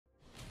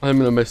I'm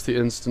gonna miss the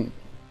instant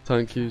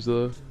tank use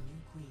though. Of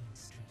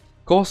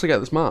course I get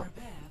this map.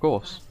 Of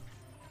course.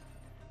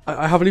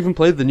 I haven't even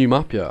played the new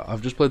map yet.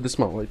 I've just played this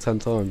map like 10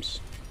 times.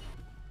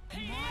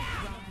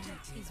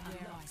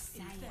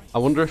 I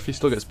wonder if he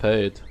still gets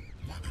paid.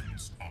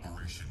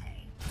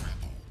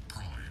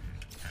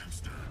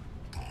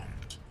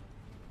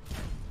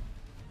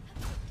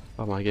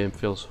 Oh, my game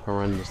feels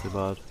horrendously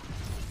bad.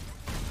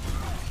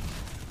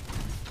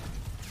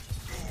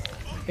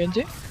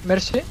 Genji,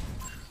 Mercy.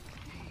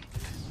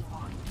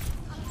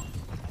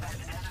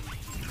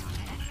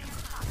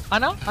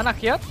 Ana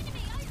here.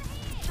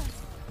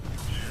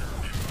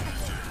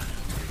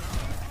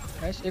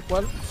 Nice,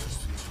 equal.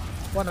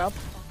 One up.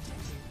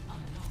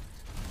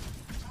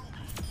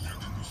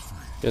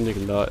 Genji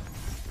can die.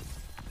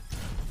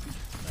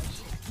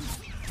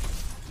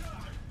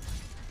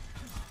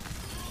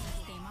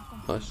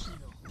 Nice.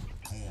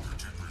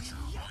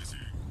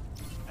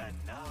 And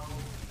now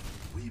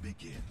we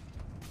begin.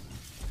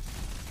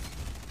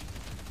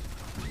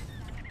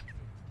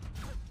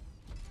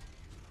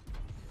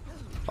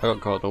 I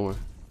got caught, don't worry.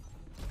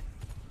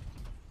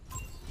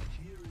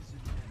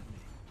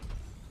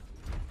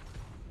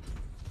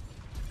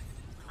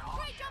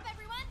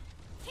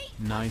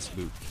 Nice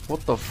boot.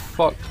 What the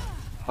fuck?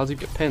 How's he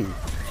get pinned?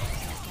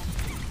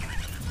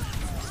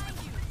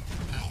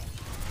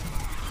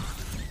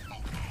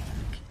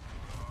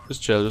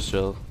 Just chill, just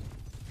chill.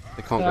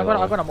 They can't I'm get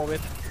out. gonna move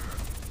it.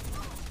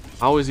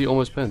 How is he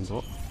almost pinned?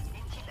 What?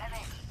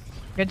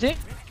 Genji.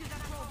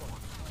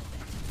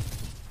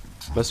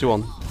 Messi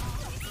one.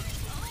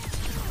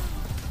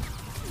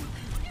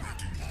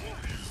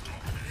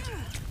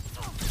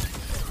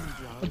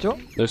 Joe.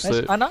 No Nice,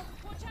 sleep. Ana.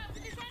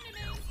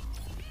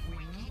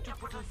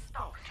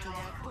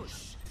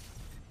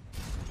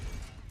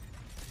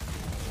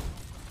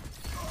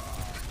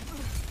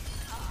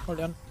 Hold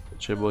on.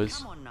 Cheer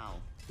boys.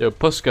 Yo,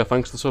 Puska,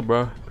 thanks for the sub,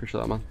 bro.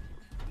 Appreciate that, man.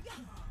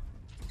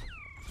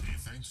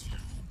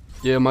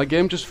 Yeah, my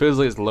game just feels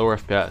like it's lower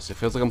FPS. It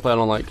feels like I'm playing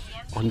on like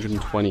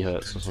 120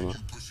 Hz or something.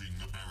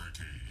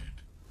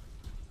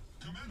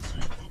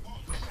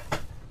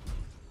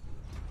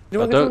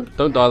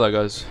 Don't die though,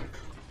 guys.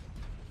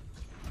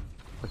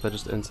 Like they're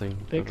just insane.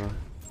 Big. I'm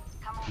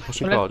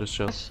pushing car, just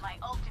chill.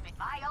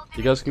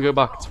 You guys can go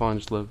back, it's fine,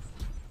 just live.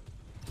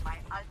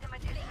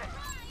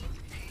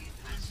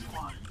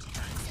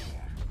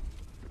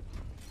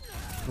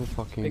 Don't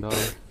fucking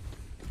die.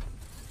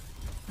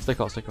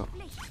 Stick out, stick out.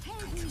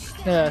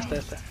 Yeah, stay.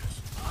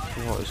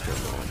 What is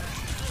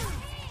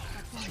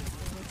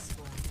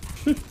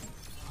going on?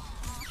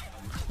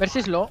 Mercy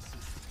is low.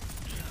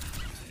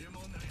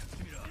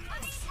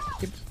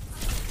 Can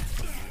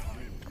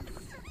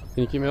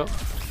you keep me up?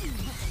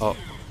 Oh.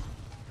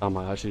 Damn,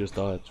 I actually just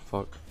died.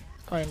 Fuck.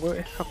 Fine,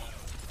 go.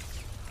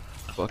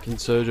 Fucking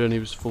Surgeon, he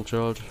was full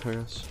charge, I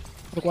guess.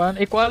 One.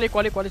 Equal is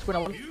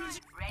winnable.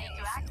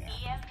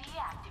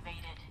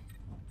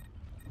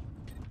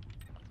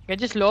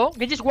 Genji's low.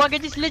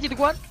 Genji's legit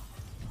one.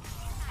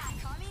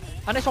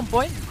 Ana is on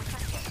point.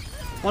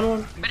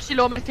 One. Mercy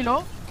low.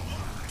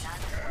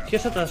 Here,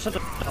 shut up.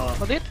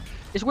 Got it.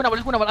 It's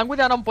winnable. I'm with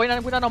Ana on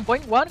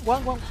point.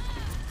 One.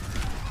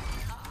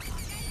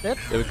 Dead.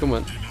 Yeah, we can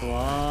win.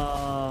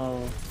 Wow.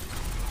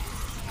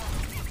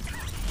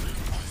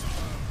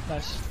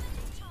 Nice.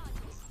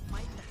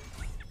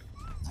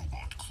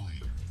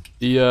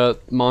 The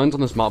mines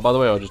on this map, by the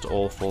way, are just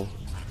awful.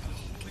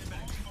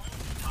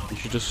 You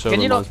should just show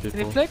Can you them not mines,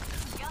 people. reflect?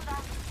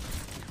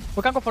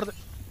 We can go for the.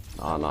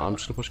 Nah, I'm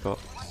just gonna push car.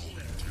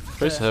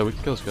 Trace here, we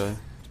can kill this guy.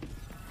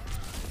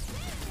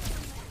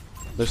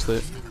 No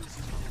sleep.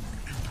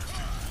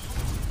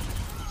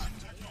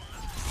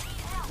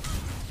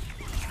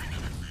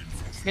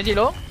 Genji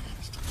low.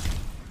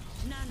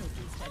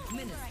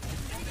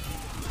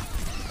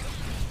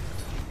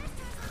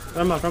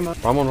 Run.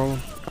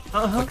 Ramon.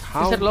 Like,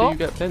 how Is it do low? you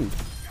get pinned?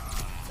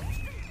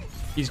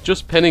 He's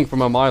just pinning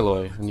from a mile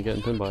away, and you're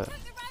getting pinned by it.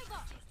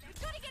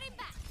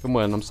 Come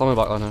win, I'm slamming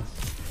back line here.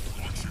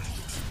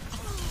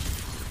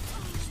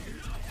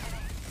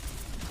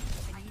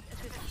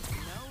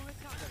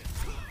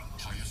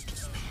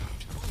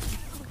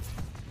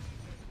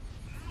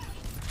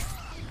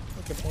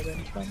 Okay, hold on,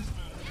 it's fine.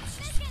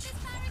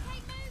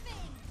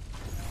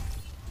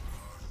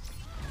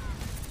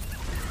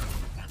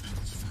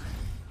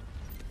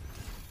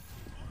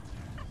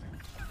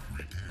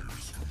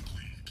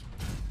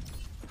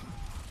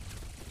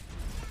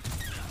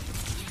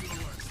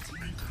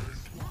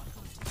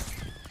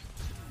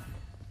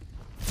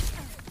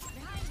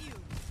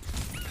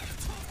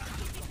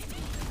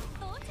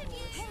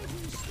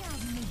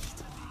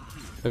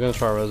 They're gonna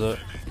try res it.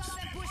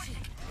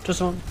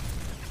 Just one.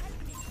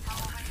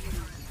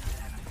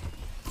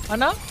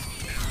 Ana.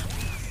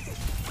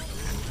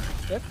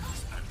 Dead.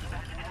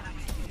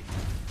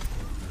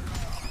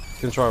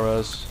 Gonna try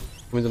res.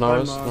 Can we deny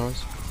res? Deny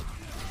res?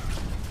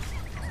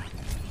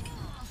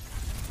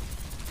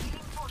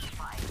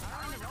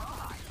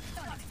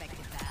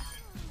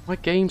 My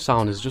game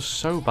sound is just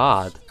so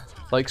bad.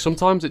 Like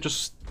sometimes it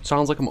just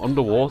sounds like I'm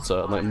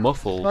underwater and like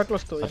muffled. Not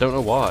close to I it. don't know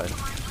why.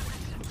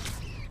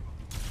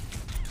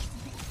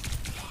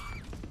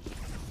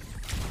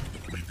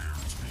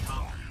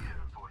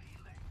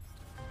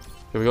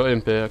 Okay, we got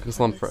imp here. I can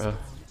slam for it here.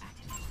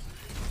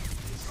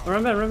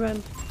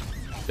 Run.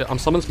 Yeah, I'm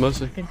summoned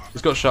Mercy.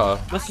 He's got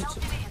shatter. Message.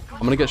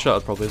 I'm gonna get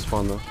shattered probably. It's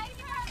fine though.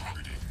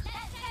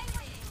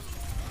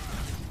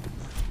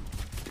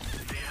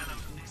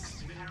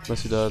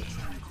 Mercy dead.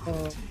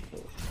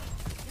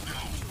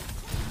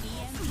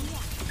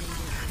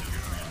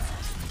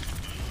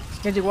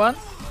 Genji one.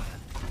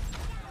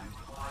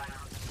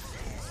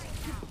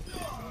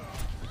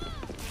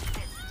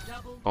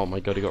 Oh my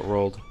god, he got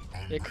rolled.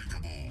 Dick.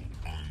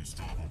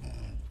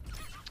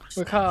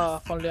 We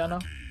have only Ana.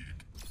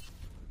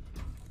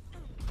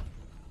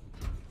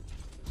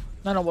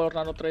 No vuole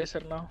Nano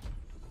Tracer now.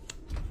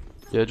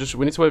 Yeah, just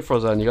we need to wait for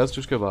Zen. You guys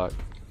just go back.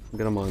 I'm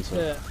gonna mindset.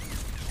 Yeah.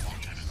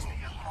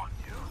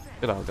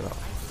 Get out.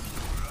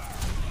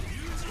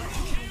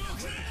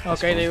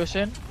 Okay, they use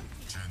in.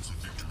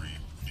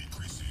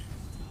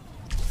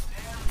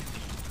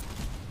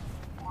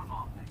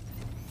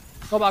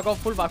 Go back, go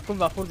full back.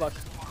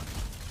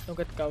 Don't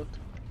get caught.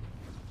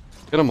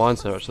 Get a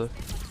mindset actually.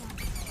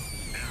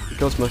 He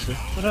kills Mercy.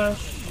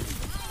 Rush.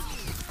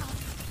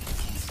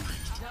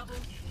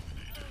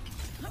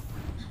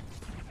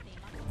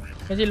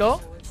 Genji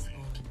low.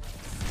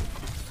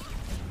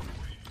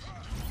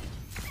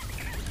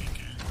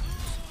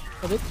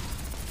 A bit.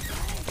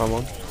 I'm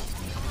on.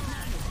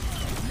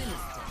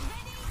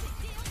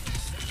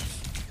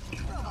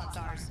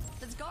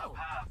 Let's go.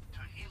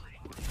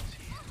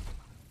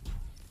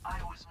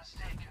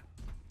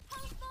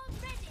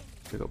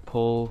 We got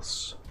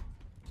pulse.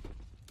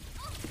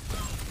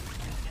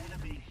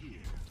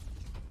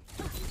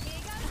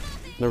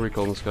 No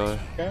recall on this guy.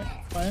 Okay,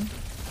 fine.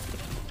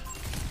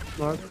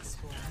 Mark.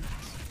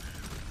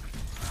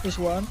 This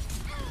one.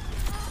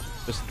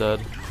 Just dead.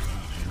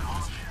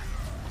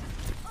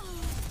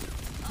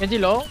 Genji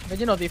low.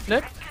 Genji no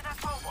deflect.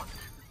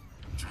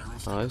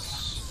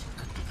 Nice.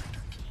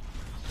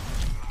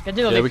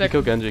 Genji no Yeah, we can deflect.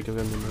 kill Genji. Kill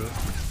Genji.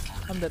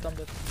 I'm dead.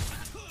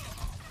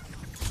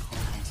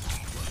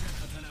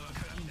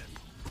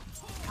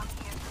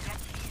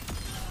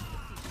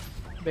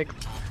 Big.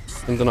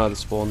 Can deny the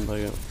spawn. There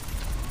you go.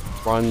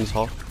 Ryan's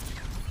hot.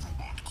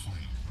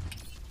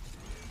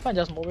 Fine,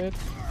 just move it.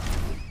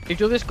 If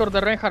you discord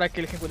the Reinhardt, I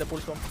kill him with the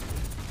pulse bomb.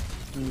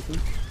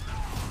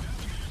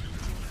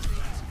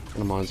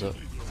 Gonna mindset.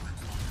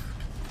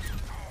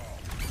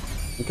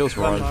 He kills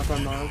Run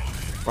Ryan. Mark.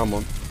 Run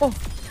one. Oh!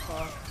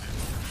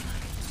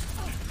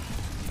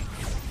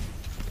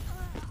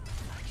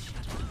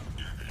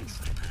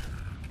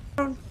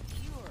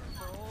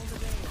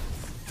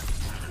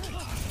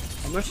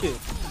 How much you?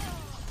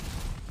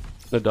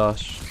 No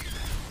dash.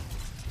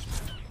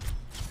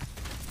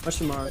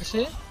 Question mark.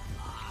 See?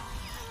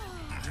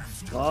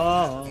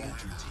 Oh.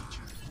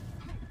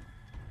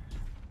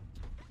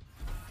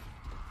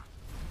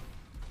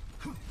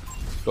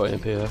 Got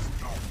imp here.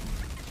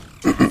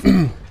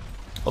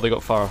 Oh, they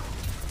got Farah.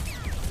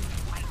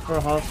 For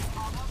a half.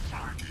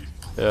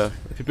 Yeah.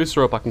 If you boost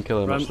her up, I can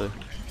kill him Run. actually.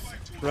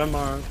 Run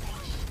mark.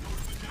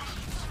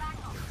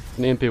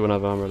 Can EMP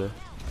whenever I'm ready.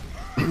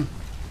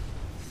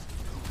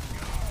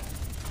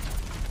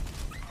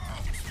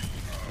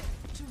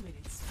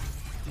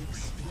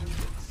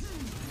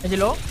 Genji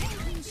low.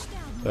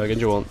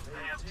 Genji one.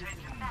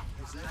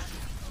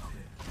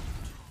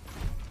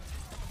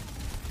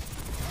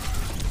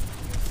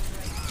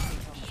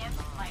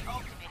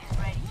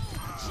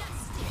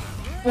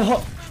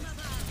 Oh.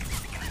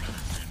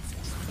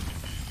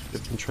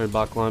 Give them trade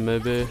backline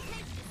maybe.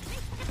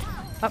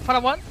 For a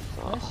one.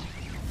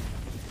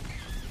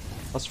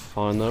 That's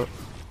fine though.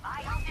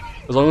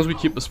 As long as we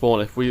keep the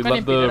spawn, if we Can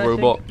let the impede it, I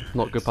robot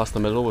not go past the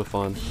middle, we're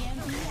fine.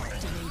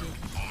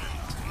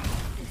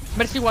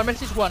 Mercy is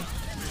one.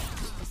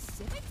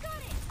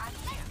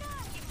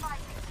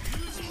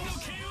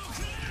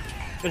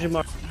 Question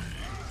mark.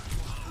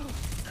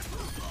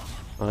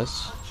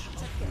 Nice.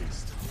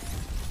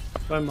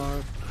 Run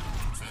mark.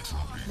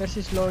 Mercy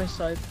is low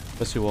inside.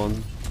 Let's do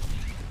one.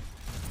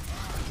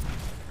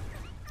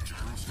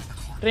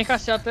 Rain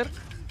has shatter.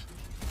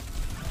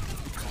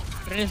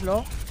 Rain is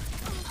low.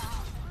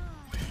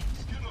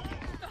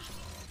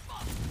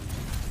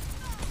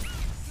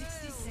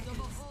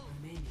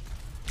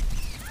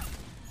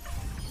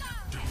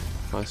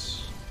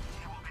 Nice.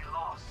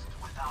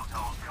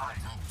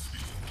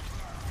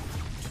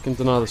 I can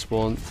deny the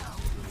spawn.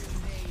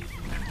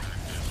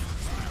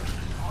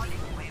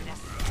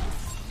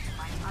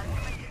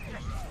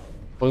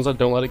 As long as I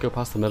don't let it go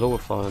past the middle, we're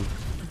fine.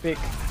 Big.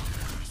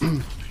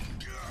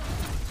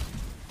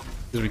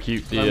 Because we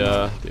keep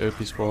the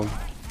OP spawn.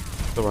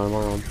 Go around,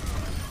 we're on.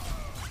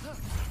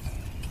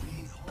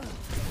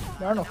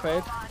 There are no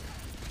fade.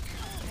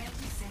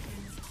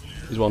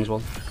 He's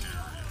one.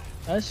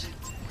 Nice.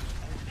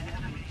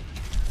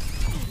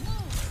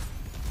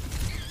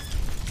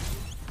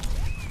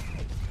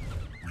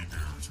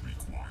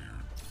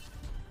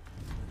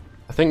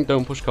 I think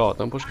don't push cart,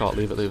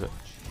 leave it.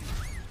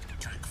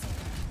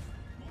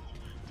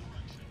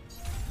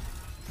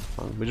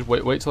 Fine. We just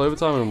wait till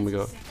overtime and then we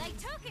go. They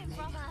took it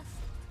from us.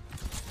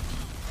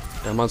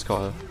 Yeah, man's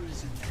caught here.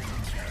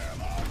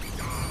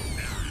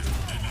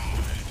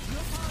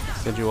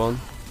 Genji one.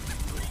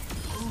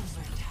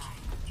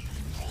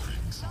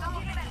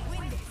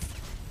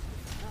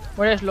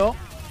 Where is low?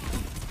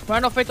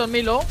 One of Fate on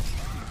me low.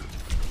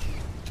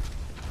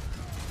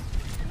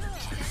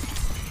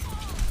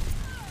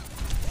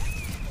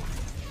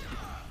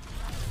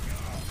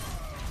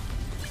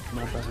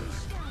 Not bad.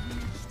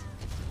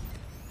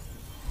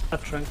 A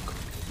trunk.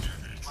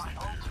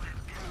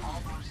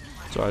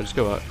 Sorry, just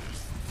go back.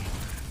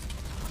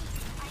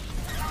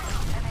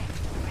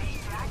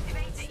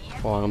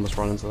 Oh, I almost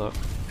ran into that.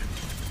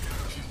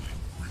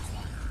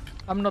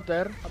 I'm not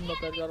there.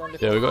 You're only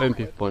Yeah, we got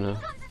MP point here.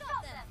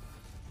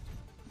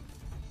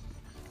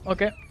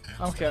 Okay,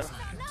 I'm here.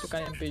 You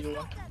can MP you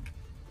want.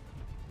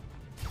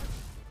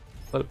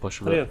 Let it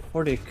push a Oh, yeah, bit.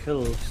 40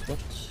 kills. What?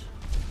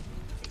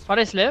 What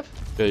is left?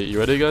 Okay, you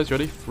ready, guys?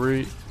 Ready?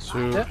 3,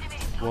 2, Yeah.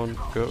 1,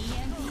 go.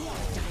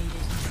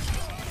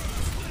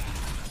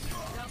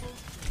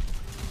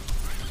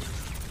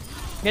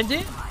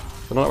 Genji?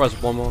 So not res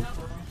 1 more.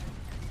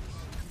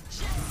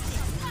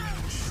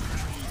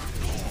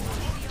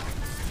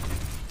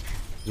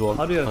 He's one.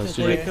 How do you have Nice,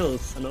 40 GG.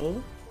 kills?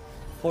 Hello?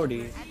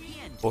 40.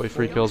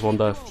 43 kills, 1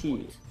 death.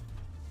 T.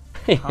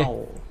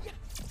 How?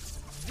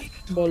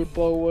 Ball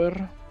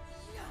power.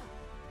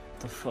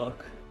 The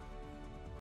fuck?